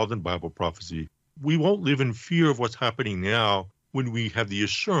involved in Bible prophecy. We won't live in fear of what's happening now when we have the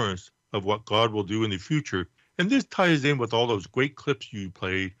assurance of what God will do in the future. And this ties in with all those great clips you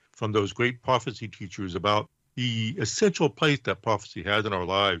played from those great prophecy teachers about the essential place that prophecy has in our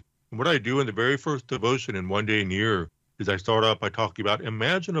lives. And what I do in the very first devotion in One Day Near is I start out by talking about,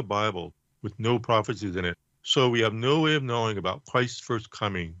 imagine a Bible with no prophecies in it. So we have no way of knowing about Christ's first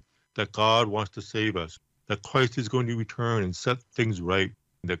coming, that God wants to save us, that Christ is going to return and set things right,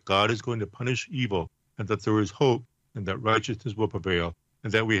 that God is going to punish evil, and that there is hope, and that righteousness will prevail,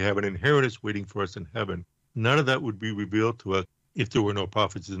 and that we have an inheritance waiting for us in heaven. None of that would be revealed to us if there were no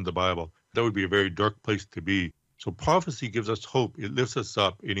prophecies in the Bible. That would be a very dark place to be. So prophecy gives us hope. It lifts us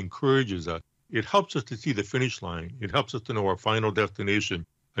up. It encourages us. It helps us to see the finish line. It helps us to know our final destination,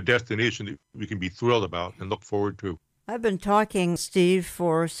 a destination that we can be thrilled about and look forward to. I've been talking, Steve,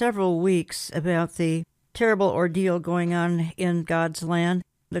 for several weeks about the terrible ordeal going on in God's land,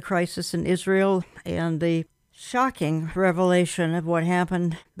 the crisis in Israel, and the shocking revelation of what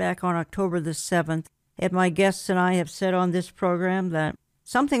happened back on October the 7th. And my guests and I have said on this program that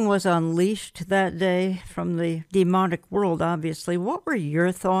something was unleashed that day from the demonic world, obviously. What were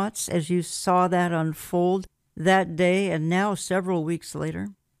your thoughts as you saw that unfold that day and now several weeks later?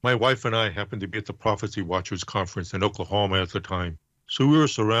 My wife and I happened to be at the Prophecy Watchers Conference in Oklahoma at the time. So we were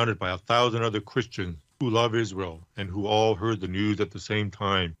surrounded by 1,000 other Christians who love Israel and who all heard the news at the same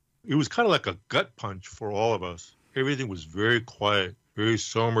time. It was kind of like a gut punch for all of us. Everything was very quiet, very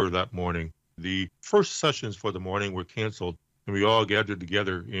somber that morning. The first sessions for the morning were canceled, and we all gathered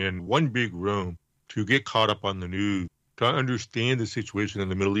together in one big room to get caught up on the news, to understand the situation in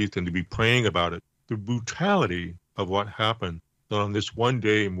the Middle East and to be praying about it. The brutality of what happened, that on this one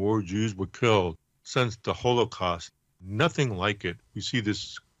day more Jews were killed since the Holocaust. Nothing like it. We see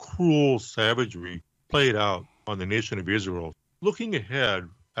this cruel savagery played out on the nation of Israel. Looking ahead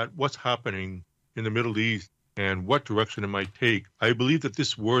at what's happening in the Middle East and what direction it might take, I believe that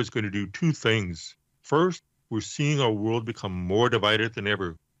this war is going to do two things. First, we're seeing our world become more divided than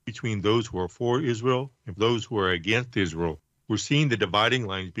ever between those who are for Israel and those who are against Israel. We're seeing the dividing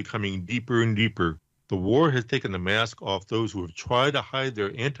lines becoming deeper and deeper. The war has taken the mask off those who have tried to hide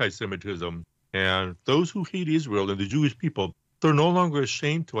their anti-Semitism, and those who hate Israel and the Jewish people, they're no longer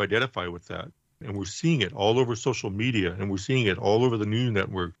ashamed to identify with that. And we're seeing it all over social media, and we're seeing it all over the news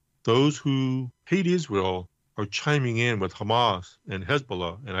network. Those who hate Israel are chiming in with Hamas and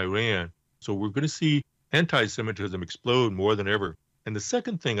Hezbollah and Iran. So we're going to see anti-Semitism explode more than ever. And the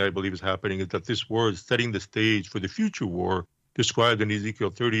second thing I believe is happening is that this war is setting the stage for the future war described in Ezekiel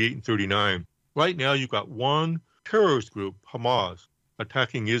 38 and 39. Right now, you've got one terrorist group, Hamas,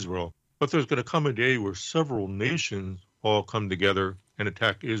 attacking Israel. But there's going to come a day where several nations all come together and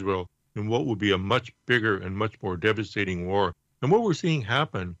attack Israel in what will be a much bigger and much more devastating war. And what we're seeing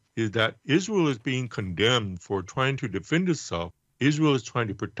happen is that Israel is being condemned for trying to defend itself. Israel is trying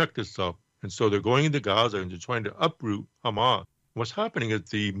to protect itself. And so they're going into Gaza and they're trying to uproot Hamas. What's happening is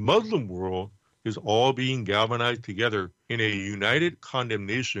the Muslim world is all being galvanized together in a united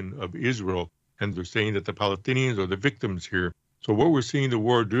condemnation of Israel. And they're saying that the Palestinians are the victims here. So what we're seeing the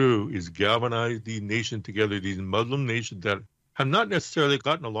war do is galvanize these nations together, these Muslim nations that have not necessarily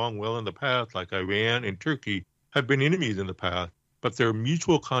gotten along well in the past, like Iran and Turkey have been enemies in the past, but their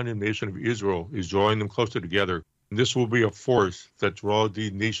mutual condemnation of Israel is drawing them closer together. And this will be a force that draws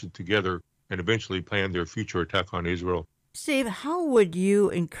these nations together and eventually plan their future attack on Israel. Steve, how would you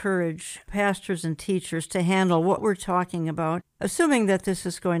encourage pastors and teachers to handle what we're talking about, assuming that this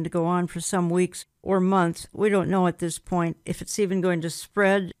is going to go on for some weeks or months? We don't know at this point if it's even going to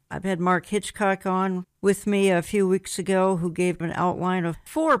spread. I've had Mark Hitchcock on with me a few weeks ago who gave an outline of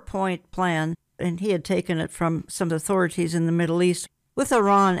 4-point plan, and he had taken it from some authorities in the Middle East, with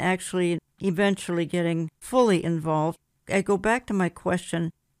Iran actually eventually getting fully involved. I go back to my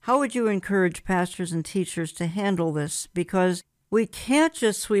question. How would you encourage pastors and teachers to handle this? Because we can't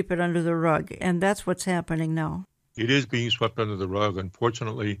just sweep it under the rug, and that's what's happening now. It is being swept under the rug,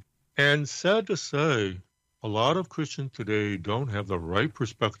 unfortunately. And sad to say, a lot of Christians today don't have the right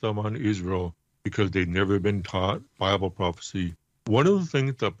perspective on Israel because they've never been taught Bible prophecy. One of the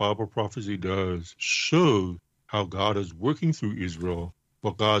things that Bible prophecy does shows how God is working through Israel,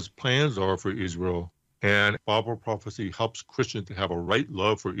 what God's plans are for Israel. And Bible prophecy helps Christians to have a right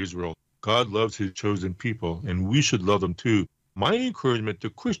love for Israel. God loves his chosen people, and we should love them too. My encouragement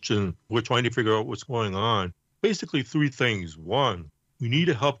to Christians who are trying to figure out what's going on, basically 3 things. 1, we need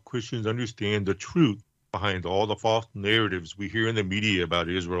to help Christians understand the truth behind all the false narratives we hear in the media about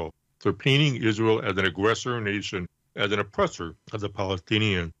Israel. They're painting Israel as an aggressor nation, as an oppressor of the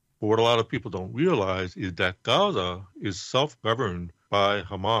Palestinians. But what a lot of people don't realize is that Gaza is self-governed by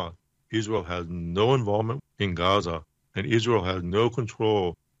Hamas. Israel has no involvement in Gaza, and Israel has no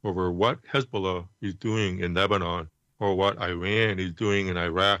control over what Hezbollah is doing in Lebanon or what Iran is doing in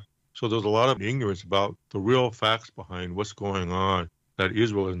Iraq. So there's a lot of ignorance about the real facts behind what's going on, that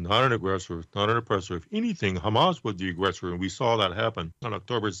Israel is not an aggressor, it's not an oppressor. If anything, Hamas was the aggressor, and we saw that happen on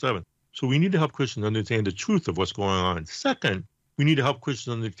October 7th. So we need to help Christians understand the truth of what's going on. Second, we need to help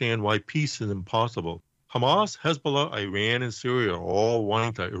Christians understand why peace is impossible. Hamas, Hezbollah, Iran, and Syria are all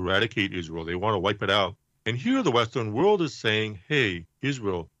wanting to eradicate Israel. They want to wipe it out. And here the Western world is saying, hey,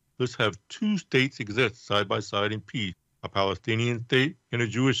 Israel, let's have 2 states exist side by side in peace, a Palestinian state and a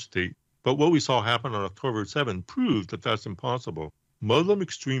Jewish state. But what we saw happen on October 7th proves that that's impossible. Muslim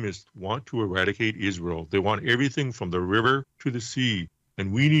extremists want to eradicate Israel. They want everything from the river to the sea.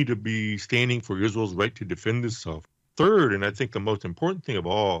 And we need to be standing for Israel's right to defend itself. Third, and I think the most important thing of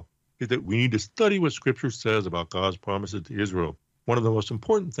all, is that we need to study what Scripture says about God's promises to Israel. One of the most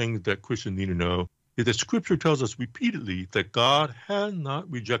important things that Christians need to know is that Scripture tells us repeatedly that God has not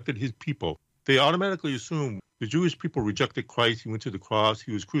rejected his people. They automatically assume the Jewish people rejected Christ. He went to the cross.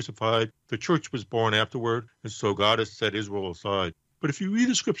 He was crucified. The church was born afterward. And so God has set Israel aside. But if you read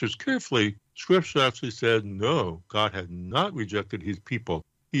the Scriptures carefully, Scripture actually says, no, God has not rejected his people.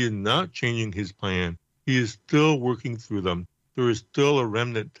 He is not changing his plan. He is still working through them. There is still a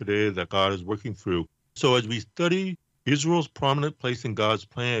remnant today that God is working through. So as we study Israel's prominent place in God's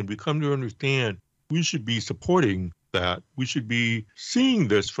plan, we come to understand we should be supporting that. We should be seeing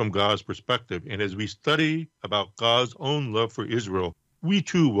this from God's perspective. And as we study about God's own love for Israel, we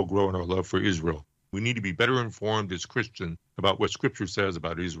too will grow in our love for Israel. We need to be better informed as Christians about what Scripture says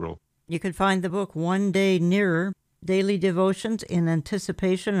about Israel. You can find the book One Day Nearer, Daily Devotions in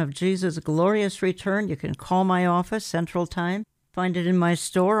Anticipation of Jesus' Glorious Return. You can call my office, Central Time. Find it in my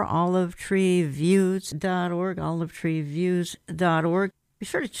store, olivetreeviews.org, olivetreeviews.org. Be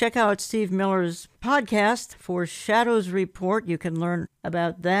sure to check out Steve Miller's podcast, Foreshadows Report. You can learn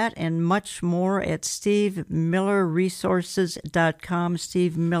about that and much more at stevemillerresources.com,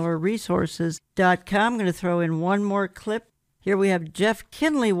 stevemillerresources.com. I'm going to throw in one more clip. Here we have Jeff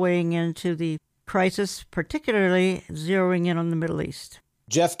Kinley weighing into the crisis, particularly zeroing in on the Middle East.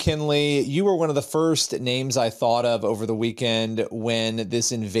 Jeff Kinley, you were one of the first names I thought of over the weekend when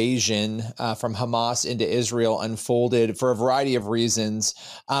this invasion from Hamas into Israel unfolded for a variety of reasons.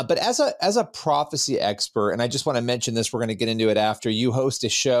 But as a prophecy expert, and I just want to mention this, we're going to get into it after, you host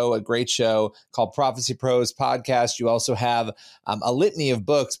a great show called Prophecy Pros Podcast. You also have a litany of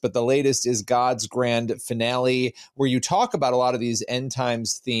books, but the latest is God's Grand Finale, where you talk about a lot of these end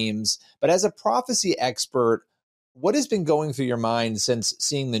times themes. But as a prophecy expert, what has been going through your mind since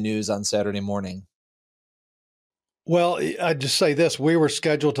seeing the news on Saturday morning? Well, I'd just say this. We were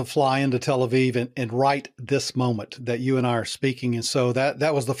scheduled to fly into Tel Aviv and right this moment that you and I are speaking. And so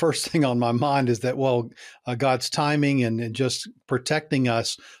that was the first thing on my mind is that, God's timing and just protecting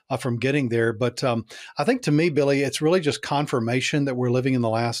us from getting there. But I think to me, Billy, it's really just confirmation that we're living in the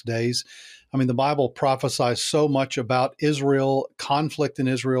last days. I mean, the Bible prophesies so much about Israel, conflict in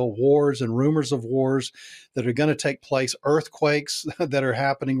Israel, wars and rumors of wars that are going to take place, earthquakes that are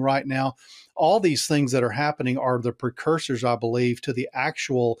happening right now. All these things that are happening are the precursors, I believe, to the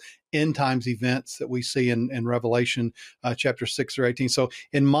actual end times events that we see in Revelation chapter 6 or 18. So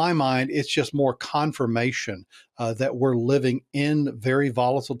in my mind, it's just more confirmation that we're living in very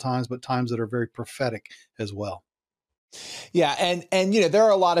volatile times, but times that are very prophetic as well. Yeah, and there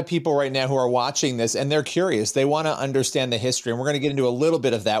are a lot of people right now who are watching this and they're curious. They want to understand the history, and we're going to get into a little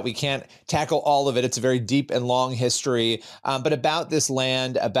bit of that. We can't tackle all of it. It's a very deep and long history, but about this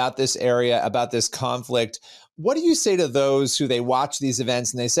land, about this area, about this conflict. What do you say to those who they watch these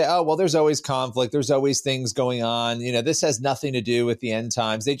events and they say, oh, well, there's always conflict. There's always things going on. This has nothing to do with the end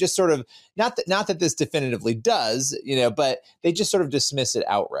times. They just sort of, not that this definitively does, but they just sort of dismiss it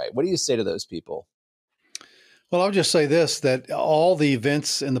outright. What do you say to those people? Well, I'll just say this, that all the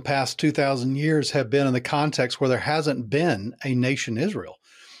events in the past 2,000 years have been in the context where there hasn't been a nation Israel.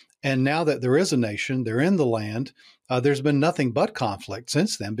 And now that there is a nation, they're in the land, there's been nothing but conflict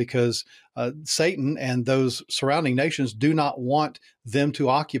since then, because Satan and those surrounding nations do not want them to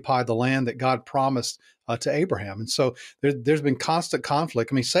occupy the land that God promised to Abraham. And so there's been constant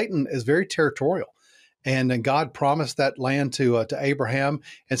conflict. I mean, Satan is very territorial. And then God promised that land to Abraham.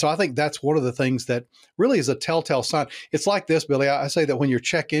 And so I think that's one of the things that really is a telltale sign. It's like this, Billy. I say that when your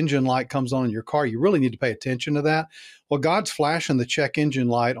check engine light comes on in your car, you really need to pay attention to that. Well, God's flashing the check engine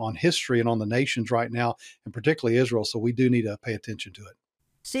light on history and on the nations right now, and particularly Israel. So we do need to pay attention to it.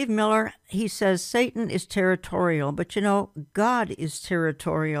 Steve Miller, he says Satan is territorial, but God is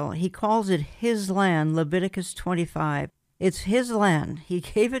territorial. He calls it his land, Leviticus 25. It's his land. He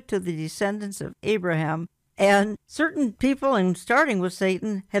gave it to the descendants of Abraham. And certain people, and starting with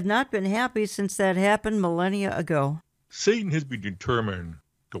Satan, have not been happy since that happened millennia ago. Satan has been determined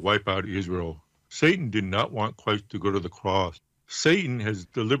to wipe out Israel. Satan did not want Christ to go to the cross. Satan has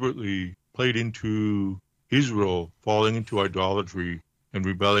deliberately played into Israel falling into idolatry and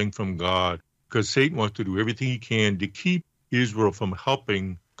rebelling from God, because Satan wants to do everything he can to keep Israel from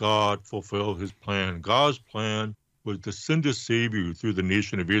helping God fulfill his plan. God's plan was to send a Savior through the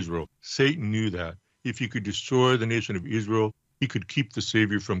nation of Israel. Satan knew that if he could destroy the nation of Israel, he could keep the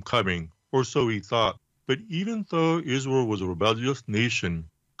Savior from coming, or so he thought. But even though Israel was a rebellious nation,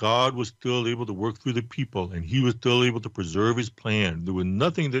 God was still able to work through the people, and he was still able to preserve his plan. There was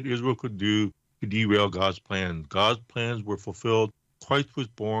nothing that Israel could do to derail God's plans. God's plans were fulfilled. Christ was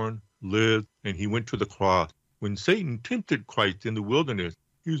born, lived, and he went to the cross. When Satan tempted Christ in the wilderness,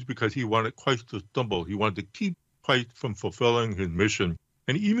 it was because he wanted Christ to stumble. He wanted to keep Christ from fulfilling his mission.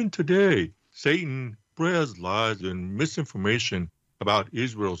 And even today, Satan spreads lies and misinformation about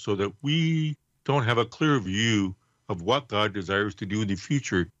Israel so that we don't have a clear view of what God desires to do in the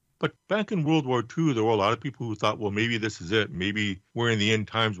future. But back in World War II, there were a lot of people who thought, well, maybe this is it. Maybe we're in the end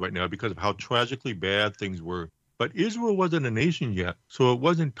times right now because of how tragically bad things were. But Israel wasn't a nation yet, so it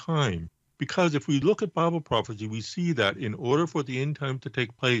wasn't time. Because if we look at Bible prophecy, we see that in order for the end time to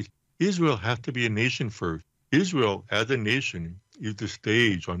take place, Israel has to be a nation first. Israel, as a nation, is the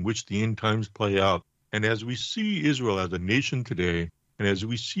stage on which the end times play out. And as we see Israel as a nation today, and as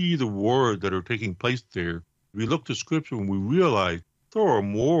we see the wars that are taking place there, we look to Scripture and we realize there are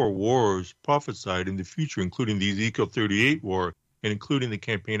more wars prophesied in the future, including the Ezekiel 38 war and including the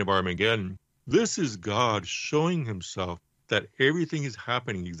campaign of Armageddon. This is God showing himself that everything is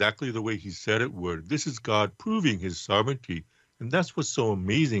happening exactly the way he said it would. This is God proving his sovereignty. And that's what's so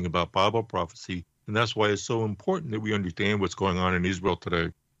amazing about Bible prophecy. And that's why it's so important that we understand what's going on in Israel today.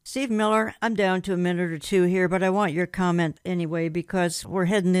 Steve Miller, I'm down to a minute or two here, but I want your comment anyway, because we're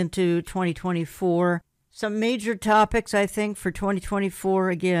heading into 2024. Some major topics, I think, for 2024,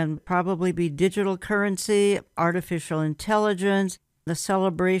 again, probably be digital currency, artificial intelligence, the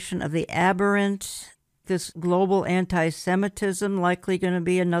celebration of the aberrant, this global anti-Semitism, likely going to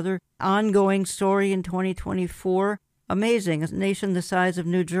be another ongoing story in 2024. Amazing. A nation the size of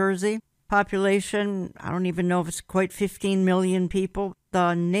New Jersey. Population, I don't even know if it's quite 15 million people.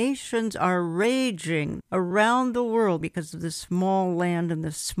 The nations are raging around the world because of this small land and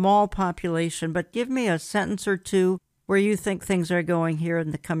this small population. But give me a sentence or two where you think things are going here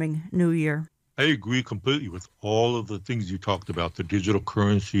in the coming new year. I agree completely with all of the things you talked about, the digital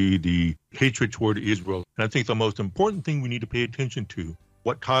currency, the hatred toward Israel. And I think the most important thing we need to pay attention to,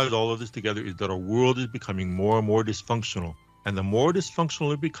 what ties all of this together, is that our world is becoming more and more dysfunctional. And the more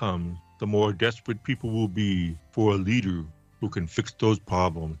dysfunctional it becomes, the more desperate people will be for a leader who can fix those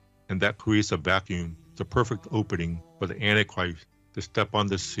problems. And that creates a vacuum, the perfect opening for the Antichrist to step on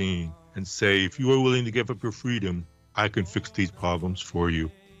the scene and say, if you are willing to give up your freedom, I can fix these problems for you.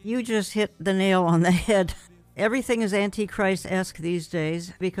 You just hit the nail on the head. Everything is Antichrist-esque these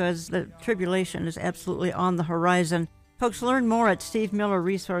days because the tribulation is absolutely on the horizon. Folks, learn more at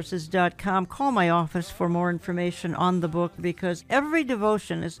SteveMillerResources.com. Call my office for more information on the book because every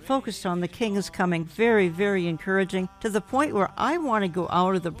devotion is focused on the King is coming. Very, very encouraging to the point where I want to go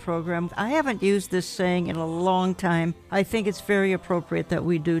out of the program. I haven't used this saying in a long time. I think it's very appropriate that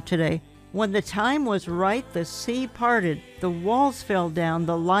we do today. When the time was right, the sea parted, the walls fell down,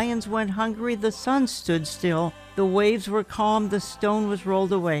 the lions went hungry, the sun stood still, the waves were calm, the stone was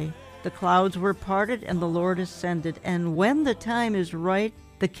rolled away. The clouds were parted, and the Lord ascended. And when the time is right,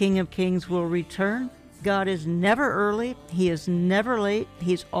 the King of Kings will return. God is never early, He is never late,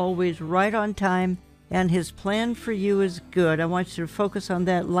 He's always right on time, and His plan for you is good. I want you to focus on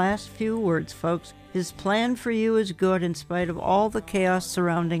that last few words, folks. His plan for you is good in spite of all the chaos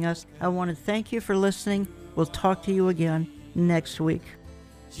surrounding us. I want to thank you for listening. We'll talk to you again next week.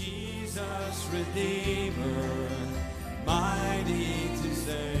 Jesus, Redeemer, mighty to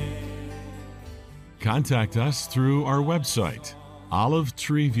save. Contact us through our website,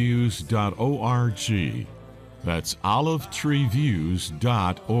 olivetreeviews.org. That's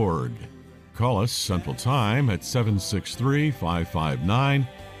olivetreeviews.org. Call us Central Time at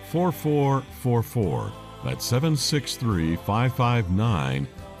 763-559-4444. That's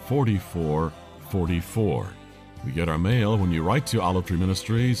 763-559-4444. We get our mail when you write to Olive Tree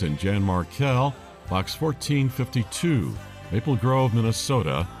Ministries in Jan Markell, Box 1452, Maple Grove,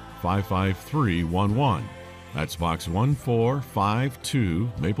 Minnesota, 55311. That's Box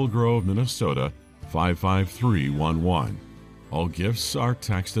 1452, Maple Grove, Minnesota, 55311. All gifts are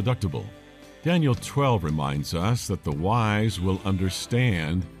tax deductible. Daniel 12 reminds us that the wise will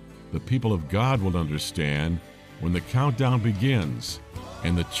understand, the people of God will understand, when the countdown begins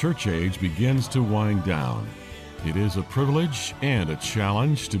and the church age begins to wind down. It is a privilege and a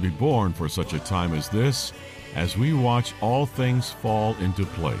challenge to be born for such a time as this, as we watch all things fall into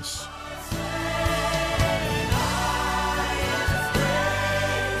place.